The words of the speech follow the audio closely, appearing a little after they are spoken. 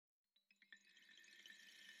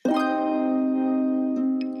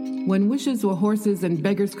when wishes were horses and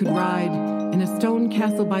beggars could ride, in a stone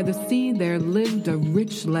castle by the sea there lived a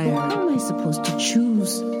rich laird. How am I supposed to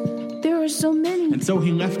choose? There are so many. And so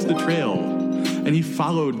he left the trail, and he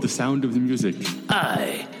followed the sound of the music.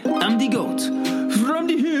 I am the goat from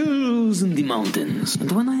the hills and the mountains. And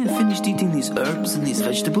when I have finished eating these herbs and these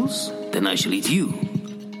vegetables, then I shall eat you,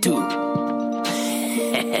 too.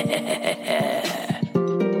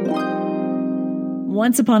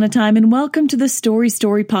 Once upon a time, and welcome to the Story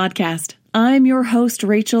Story podcast. I'm your host,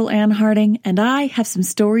 Rachel Ann Harding, and I have some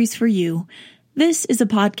stories for you. This is a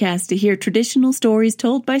podcast to hear traditional stories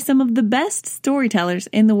told by some of the best storytellers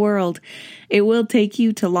in the world. It will take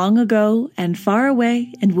you to long ago and far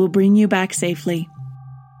away and will bring you back safely.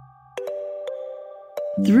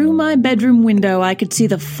 Through my bedroom window, I could see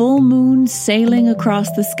the full moon sailing across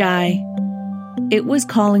the sky. It was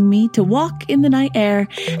calling me to walk in the night air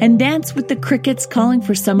and dance with the crickets calling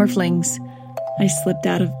for summer flings. I slipped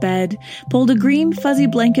out of bed, pulled a green fuzzy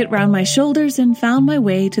blanket round my shoulders and found my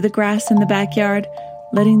way to the grass in the backyard,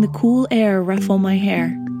 letting the cool air ruffle my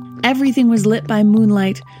hair. Everything was lit by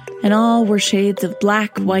moonlight, and all were shades of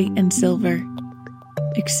black, white, and silver.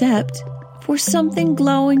 Except for something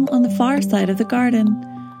glowing on the far side of the garden.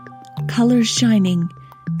 Colors shining,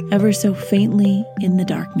 ever so faintly in the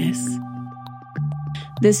darkness.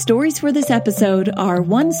 The stories for this episode are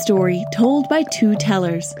one story told by two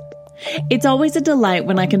tellers. It's always a delight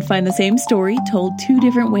when I can find the same story told two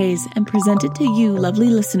different ways and present it to you,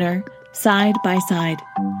 lovely listener, side by side.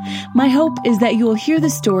 My hope is that you will hear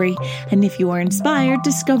the story, and if you are inspired,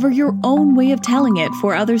 discover your own way of telling it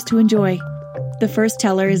for others to enjoy. The first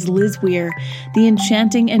teller is Liz Weir, the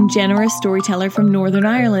enchanting and generous storyteller from Northern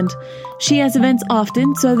Ireland. She has events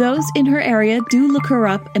often, so those in her area do look her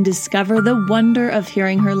up and discover the wonder of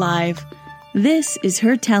hearing her live. This is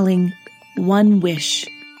her telling One Wish.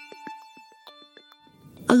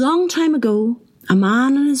 A long time ago, a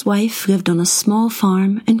man and his wife lived on a small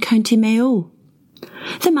farm in County Mayo.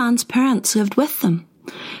 The man's parents lived with them,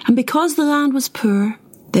 and because the land was poor,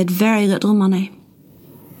 they had very little money.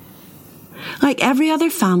 Like every other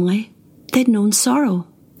family, they'd known sorrow.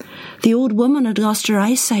 The old woman had lost her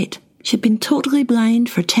eyesight. She'd been totally blind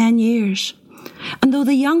for 10 years. And though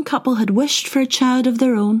the young couple had wished for a child of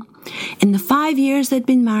their own, in the 5 years they'd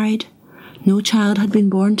been married, no child had been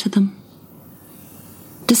born to them.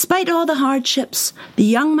 Despite all the hardships, the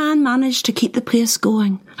young man managed to keep the place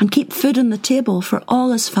going and keep food on the table for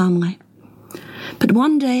all his family. But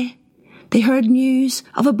one day, they heard news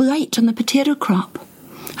of a blight on the potato crop,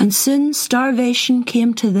 and soon starvation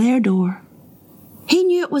came to their door. He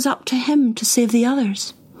knew it was up to him to save the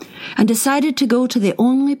others, and decided to go to the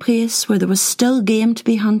only place where there was still game to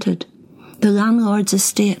be hunted, the landlord's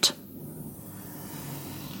estate.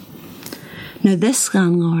 Now this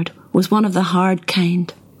landlord was one of the hard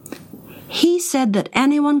kind. He said that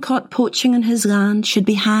anyone caught poaching in his land should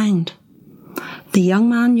be hanged. The young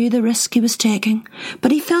man knew the risk he was taking,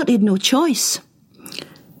 but he felt he had no choice.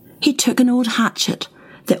 He took an old hatchet,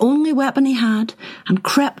 the only weapon he had, and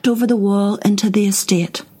crept over the wall into the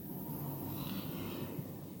estate.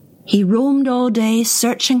 He roamed all day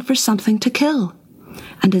searching for something to kill,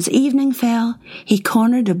 and as evening fell, he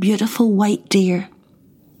cornered a beautiful white deer.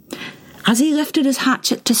 As he lifted his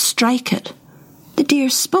hatchet to strike it, the deer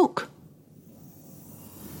spoke.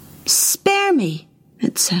 "Spare me,"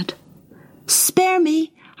 it said. "Spare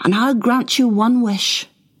me, and I'll grant you one wish."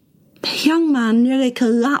 The young man nearly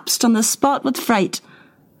collapsed on the spot with fright.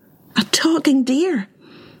 A talking deer?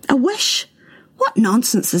 A wish? What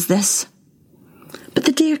nonsense is this? But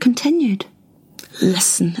the deer continued.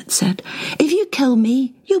 "Listen," it said, "if you kill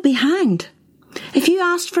me, you'll be hanged. If you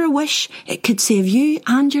asked for a wish, it could save you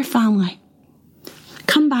and your family.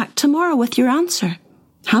 Come back tomorrow with your answer.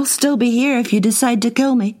 I'll still be here if you decide to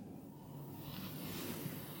kill me."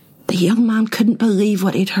 The young man couldn't believe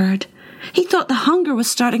what he'd heard. He thought the hunger was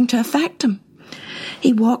starting to affect him.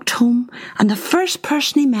 He walked home, and the first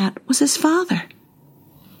person he met was his father.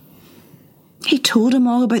 He told him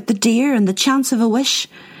all about the deer and the chance of a wish,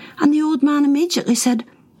 and the old man immediately said,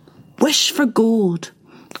 "Wish for gold.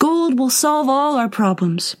 Gold will solve all our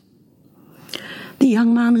problems." The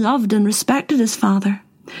young man loved and respected his father,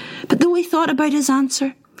 but though he thought about his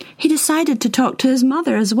answer, he decided to talk to his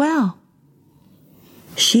mother as well.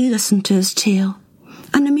 She listened to his tale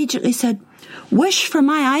and immediately said, "Wish for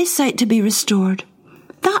my eyesight to be restored.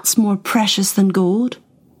 That's more precious than gold."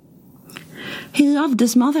 He loved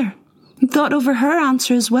his mother and thought over her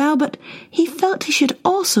answer as well, but he felt he should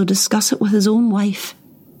also discuss it with his own wife.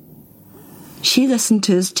 She listened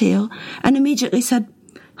to his tale and immediately said,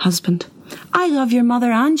 "Husband, I love your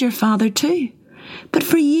mother and your father too. But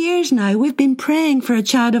for years now we've been praying for a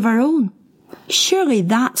child of our own. Surely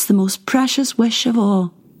that's the most precious wish of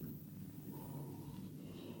all."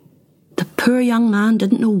 The poor young man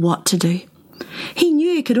didn't know what to do. He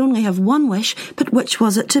knew he could only have one wish, but which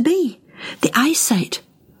was it to be? The eyesight,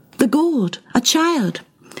 the gold, a child.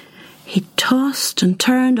 He tossed and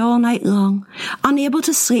turned all night long, unable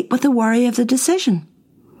to sleep with the worry of the decision.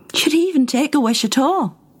 Should he even take a wish at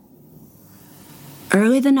all?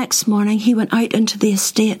 Early the next morning he went out into the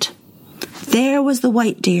estate. There was the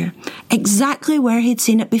white deer, exactly where he'd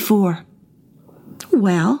seen it before.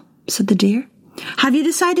 "Well," said the deer, "have you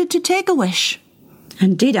decided to take a wish?"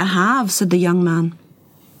 "Indeed I have," said the young man.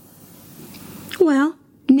 "Well,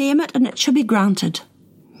 name it and it shall be granted."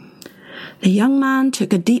 The young man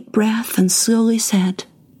took a deep breath and slowly said,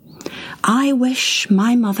 "I wish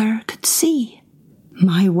my mother could see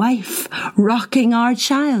my wife rocking our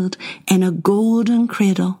child in a golden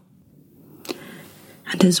cradle."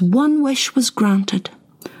 And his one wish was granted,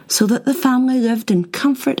 so that the family lived in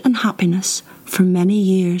comfort and happiness for many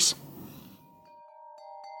years.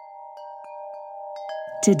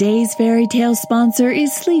 Today's fairy tale sponsor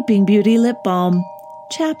is Sleeping Beauty Lip Balm.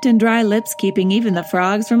 Chapped and dry lips keeping even the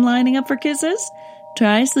frogs from lining up for kisses?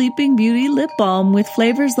 Try Sleeping Beauty Lip Balm with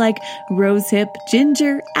flavors like rosehip,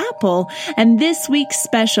 ginger, apple, and this week's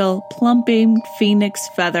special, Plumping Phoenix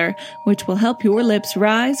Feather, which will help your lips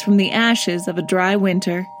rise from the ashes of a dry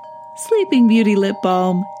winter. Sleeping Beauty Lip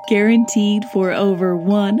Balm, guaranteed for over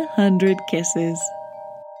 100 kisses.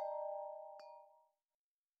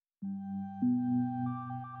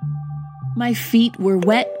 My feet were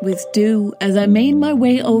wet with dew as I made my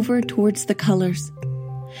way over towards the colors.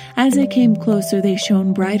 As I came closer, they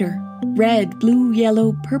shone brighter. Red, blue,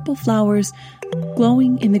 yellow, purple flowers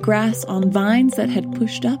glowing in the grass on vines that had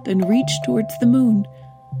pushed up and reached towards the moon.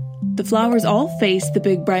 The flowers all faced the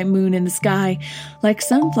big bright moon in the sky, like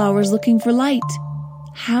sunflowers looking for light.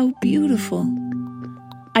 How beautiful!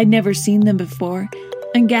 I'd never seen them before,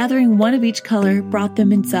 and gathering one of each color brought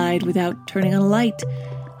them inside without turning on a light.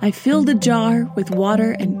 I filled a jar with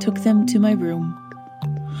water and took them to my room.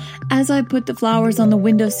 As I put the flowers on the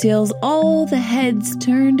windowsills, all the heads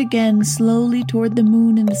turned again slowly toward the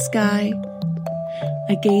moon in the sky.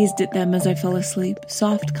 I gazed at them as I fell asleep,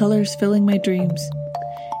 soft colors filling my dreams.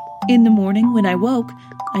 In the morning, when I woke,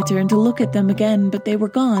 I turned to look at them again, but they were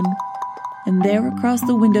gone. And there across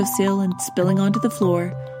the windowsill and spilling onto the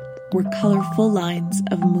floor were colorful lines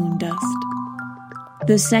of moon dust.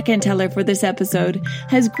 The second teller for this episode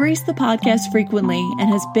has graced the podcast frequently and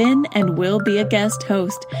has been and will be a guest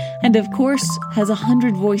host, and of course has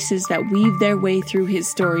 100 voices that weave their way through his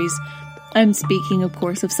stories. I'm speaking, of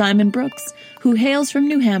course, of Simon Brooks, who hails from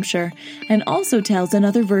New Hampshire and also tells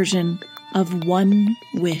another version of One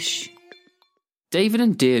Wish. David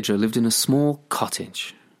and Deirdre lived in a small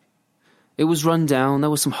cottage. It was run down, there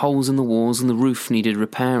were some holes in the walls and the roof needed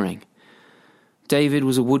repairing. David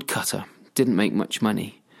was a woodcutter, didn't make much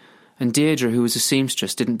money, and Deirdre, who was a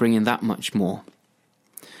seamstress, didn't bring in that much more.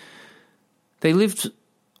 They lived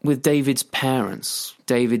with David's parents,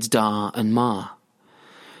 David's da and ma.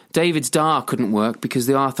 David's da couldn't work because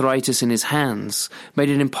the arthritis in his hands made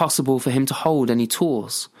it impossible for him to hold any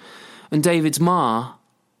tools. And David's ma,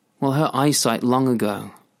 well, her eyesight long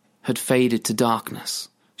ago had faded to darkness.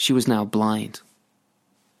 She was now blind.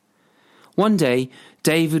 One day,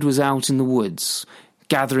 David was out in the woods,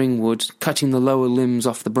 gathering wood, cutting the lower limbs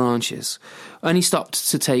off the branches, and he stopped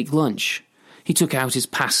to take lunch. He took out his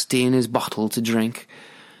pasty and his bottle to drink,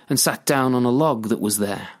 and sat down on a log that was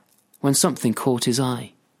there, when something caught his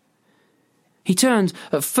eye. He turned,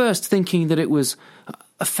 at first thinking that it was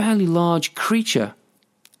a fairly large creature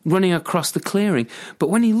running across the clearing, but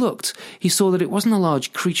when he looked, he saw that it wasn't a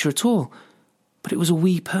large creature at all, but it was a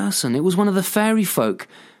wee person. It was one of the fairy folk,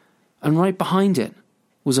 and right behind it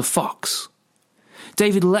was a fox.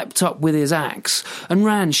 David leapt up with his axe and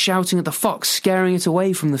ran, shouting at the fox, scaring it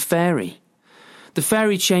away from the fairy. The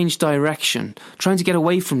fairy changed direction, trying to get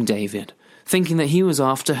away from David, thinking that he was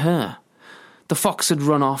after her. The fox had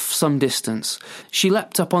run off some distance. She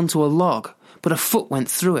leapt up onto a log, but a foot went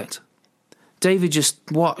through it. David just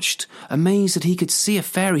watched, amazed that he could see a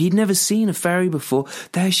fairy. He'd never seen a fairy before.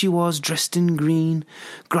 There she was, dressed in green.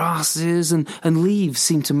 Grasses and leaves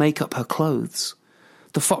seemed to make up her clothes.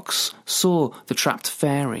 The fox saw the trapped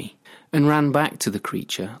fairy and ran back to the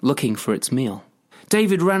creature, looking for its meal.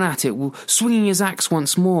 David ran at it, swinging his axe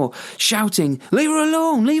once more, shouting, "Leave her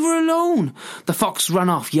alone! Leave her alone!" The fox ran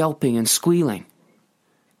off, yelping and squealing.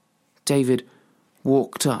 David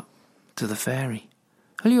walked up to the fairy.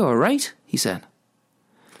 "Are you all right?" he said.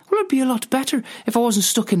 "Well, it'd be a lot better if I wasn't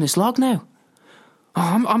stuck in this log now."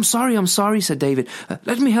 "Oh, I'm sorry," said David.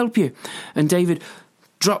 "Let me help you." And David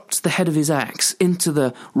dropped the head of his axe into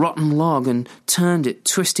the rotten log and turned it,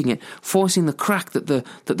 twisting it, forcing the crack that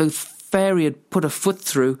the fairy had put a foot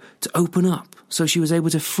through to open up, so she was able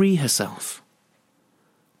to free herself.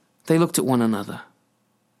 They looked at one another.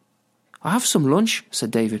 "I have some lunch,"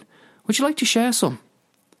 said David. "Would you like to share some?"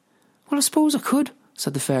 "Well, I suppose I could,"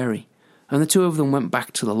 said the fairy, and the two of them went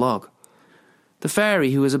back to the log. The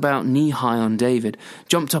fairy, who was about knee-high on David,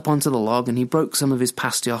 jumped up onto the log, and he broke some of his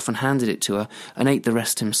pasty off and handed it to her and ate the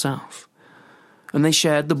rest himself. And they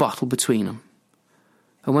shared the bottle between them.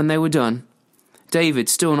 And when they were done, David,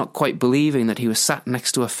 still not quite believing that he was sat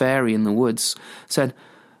next to a fairy in the woods, said,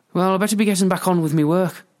 "Well, I better be getting back on with me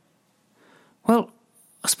work." "Well,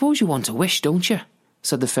 I suppose you want a wish, don't you?"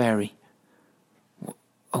 said the fairy.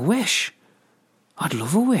 "A wish? I'd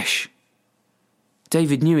love a wish."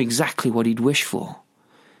 David knew exactly what he'd wish for.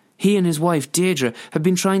 He and his wife Deirdre had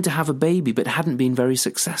been trying to have a baby but hadn't been very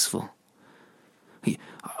successful.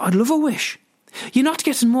 "I'd love a wish. You're not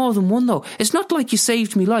getting more than one, though. It's not like you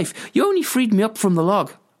saved me life. You only freed me up from the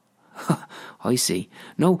log." "I see.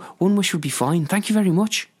 No, one wish would be fine. Thank you very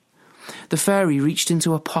much." The fairy reached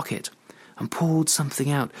into her pocket and pulled something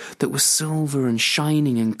out that was silver and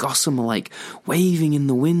shining and gossamer-like, waving in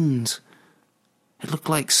the wind. It looked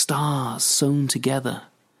like stars sewn together.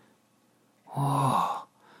 "Oh,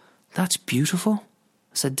 that's beautiful,"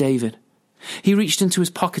 said David. He reached into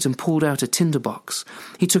his pocket and pulled out a tinder box.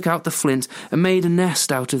 He took out the flint and made a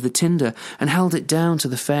nest out of the tinder and held it down to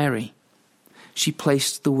the fairy. She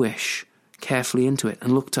placed the wish carefully into it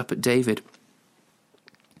and looked up at David.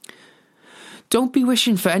 "Don't be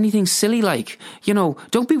wishing for anything silly like,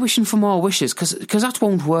 don't be wishing for more wishes, because that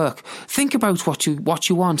won't work. Think about what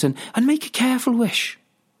you want and make a careful wish.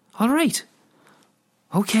 All right?"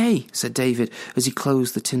 "Okay," said David as he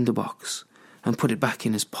closed the tinder box and put it back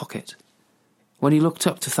in his pocket. When he looked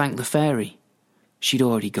up to thank the fairy, she'd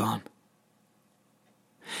already gone.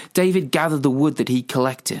 David gathered the wood that he'd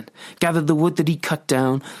collected, gathered the wood that he'd cut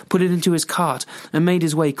down, put it into his cart, and made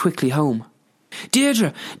his way quickly home.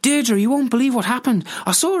 Deirdre, you won't believe what happened.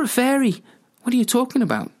 I saw a fairy." "What are you talking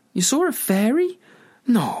about? You saw a fairy?"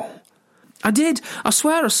 "No." "I did. I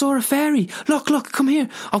swear I saw a fairy. Look, come here.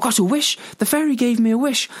 I've got a wish. The fairy gave me a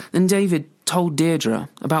wish." And David told Deirdre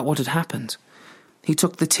about what had happened. He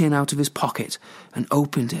took the tin out of his pocket and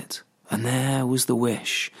opened it, and there was the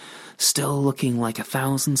wish, still looking like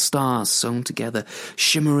 1,000 stars sewn together,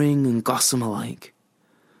 shimmering and gossamer-like.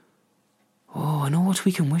 "Oh, I know what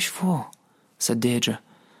we can wish for," said Deirdre.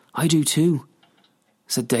 "I do too,"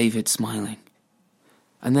 said David, smiling.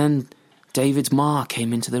 And then David's ma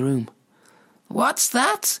came into the room. "What's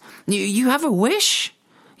that? You have a wish?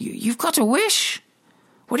 You've got a wish?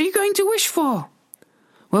 What are you going to wish for?"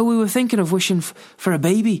 "Well, we were thinking of wishing for a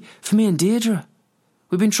baby, for me and Deirdre.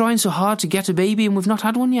 We've been trying so hard to get a baby and we've not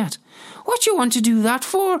had one yet." "What do you want to do that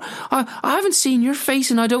for? I haven't seen your face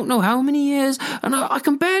in I don't know how many years, and I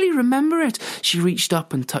can barely remember it." She reached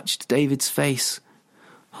up and touched David's face.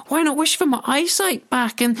 "Why not wish for my eyesight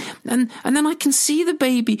back and then I can see the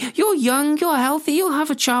baby? You're young, you're healthy, you'll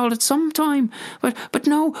have a child at some time. But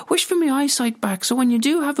no, wish for my eyesight back so when you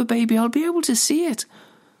do have a baby I'll be able to see it."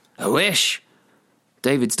 "A wish?"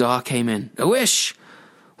 David's da came in. "A wish?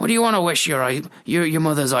 What do you want to wish your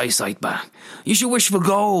mother's eyesight back? You should wish for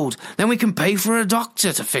gold. Then we can pay for a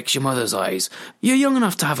doctor to fix your mother's eyes. You're young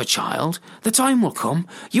enough to have a child. The time will come.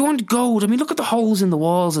 You want gold. I mean, look at the holes in the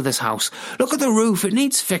walls of this house. Look at the roof. It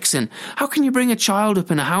needs fixing. How can you bring a child up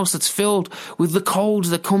in a house that's filled with the cold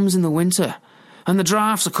that comes in the winter and the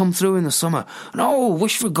drafts that come through in the summer? No,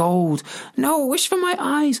 wish for gold. No, wish for my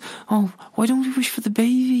eyes. Oh, why don't we wish for the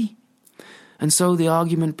baby?" And so the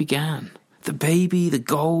argument began. The baby, the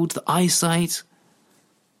gold, the eyesight.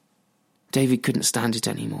 David couldn't stand it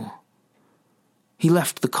anymore. He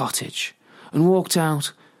left the cottage and walked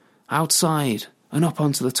outside and up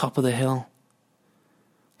onto the top of the hill.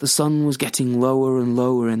 The sun was getting lower and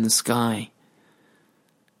lower in the sky.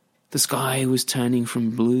 The sky was turning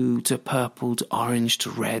from blue to purple to orange to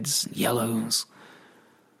reds and yellows.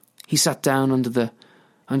 He sat down under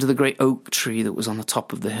the great oak tree that was on the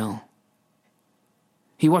top of the hill.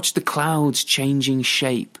 He watched the clouds changing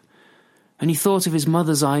shape, and he thought of his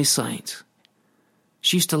mother's eyesight.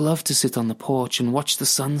 She used to love to sit on the porch and watch the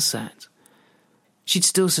sunset. She'd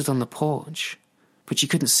still sit on the porch, but she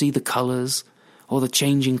couldn't see the colours or the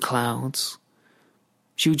changing clouds.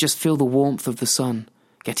 She would just feel the warmth of the sun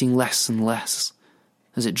getting less and less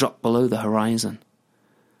as it dropped below the horizon.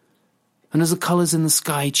 And as the colours in the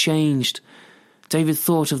sky changed, David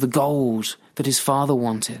thought of the gold that his father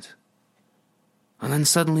wanted. And then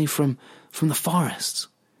suddenly from from the forest.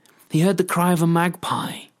 He heard the cry of a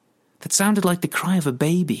magpie that sounded like the cry of a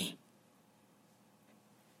baby.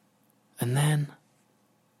 And then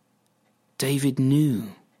David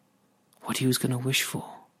knew what he was going to wish for.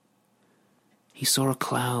 He saw a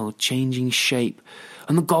cloud changing shape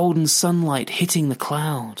and the golden sunlight hitting the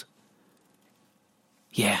cloud.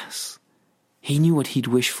 Yes, he knew what he'd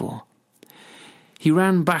wish for. He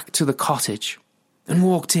ran back to the cottage and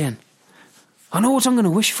walked in. "I know what I'm going to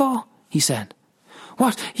wish for," he said.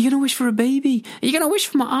 "What? Are you going to wish for a baby? Are you going to wish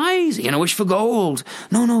for my eyes? Are you going to wish for gold?"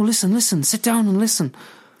 No, listen, sit down and listen."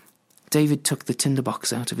 David took the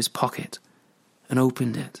tinderbox out of his pocket and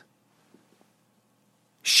opened it.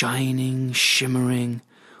 Shining, shimmering,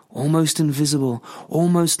 almost invisible,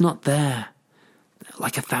 almost not there.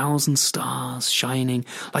 Like 1,000 stars shining,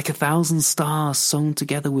 like 1,000 stars sewn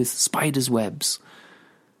together with spiders' webs.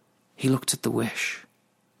 He looked at the wish,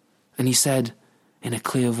 and he said in a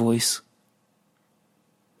clear voice,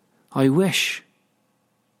 I wish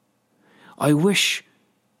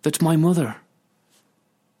that my mother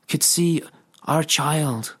could see our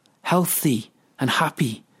child healthy and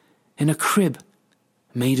happy in a crib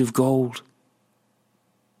made of gold."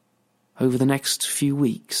 Over the next few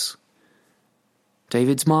weeks,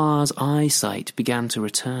 David's ma's eyesight began to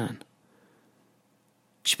return.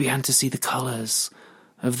 She began to see the colours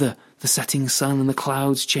of the setting sun and the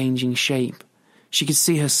clouds changing shape. She could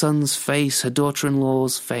see her son's face, her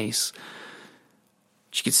daughter-in-law's face.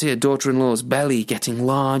 She could see her daughter-in-law's belly getting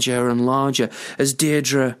larger and larger as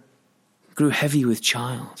Deirdre grew heavy with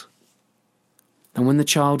child. And when the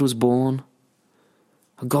child was born,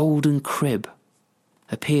 a golden crib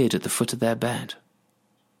appeared at the foot of their bed.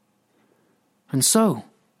 And so,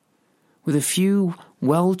 with a few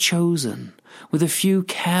well-chosen, with a few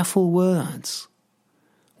careful words,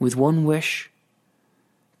 with one wish,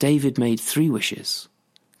 David made 3 wishes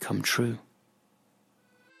come true.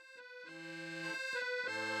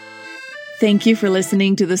 Thank you for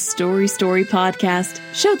listening to the Story Story podcast.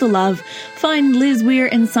 Show the love. Find Liz Weir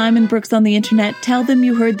and Simon Brooks on the internet. Tell them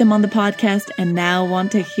you heard them on the podcast and now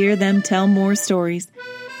want to hear them tell more stories.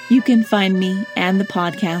 You can find me and the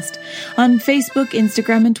podcast on Facebook,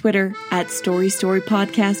 Instagram, and Twitter at Story Story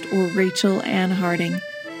Podcast or Rachel Ann Harding.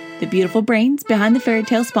 The beautiful brains behind the fairy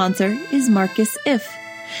tale sponsor is Marcus If.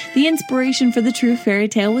 The inspiration for the true fairy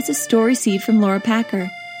tale was a story seed from Laura Packer.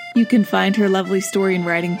 You can find her lovely story and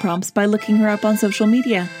writing prompts by looking her up on social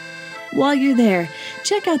media. While you're there,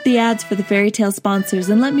 check out the ads for the fairy tale sponsors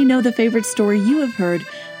and let me know the favorite story you have heard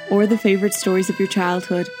or the favorite stories of your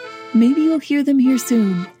childhood. Maybe you'll hear them here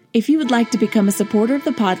soon. If you would like to become a supporter of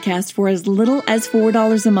the podcast for as little as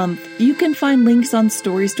 $4 a month, you can find links on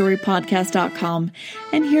StoryStoryPodcast.com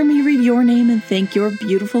and hear me read your name and thank your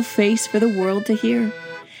beautiful face for the world to hear.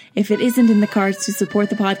 If it isn't in the cards to support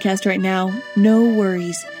the podcast right now, no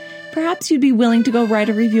worries. Perhaps you'd be willing to go write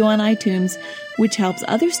a review on iTunes, which helps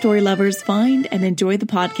other story lovers find and enjoy the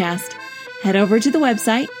podcast. Head over to the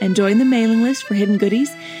website and join the mailing list for hidden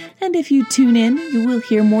goodies, and if you tune in, you will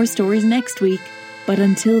hear more stories next week. But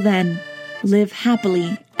until then, live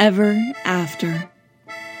happily ever after.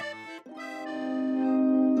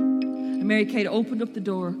 And Mary Kate opened up the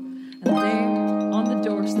door, and there, on the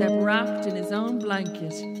doorstep, wrapped in his own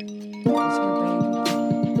blanket, was her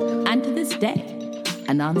baby. And to this day,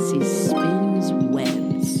 Anansi spins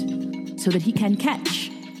webs so that he can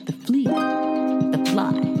catch the flea, the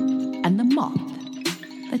fly, and the moth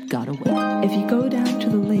that got away. If you go down to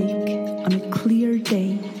the lake on a clear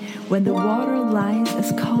day, when the water lies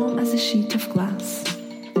as calm as a sheet of glass,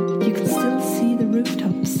 you can still see the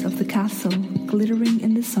rooftops of the castle glittering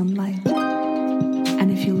in the sunlight.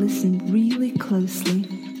 And if you listen really closely,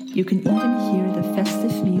 you can even hear the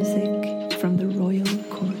festive music from the royal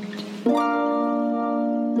court.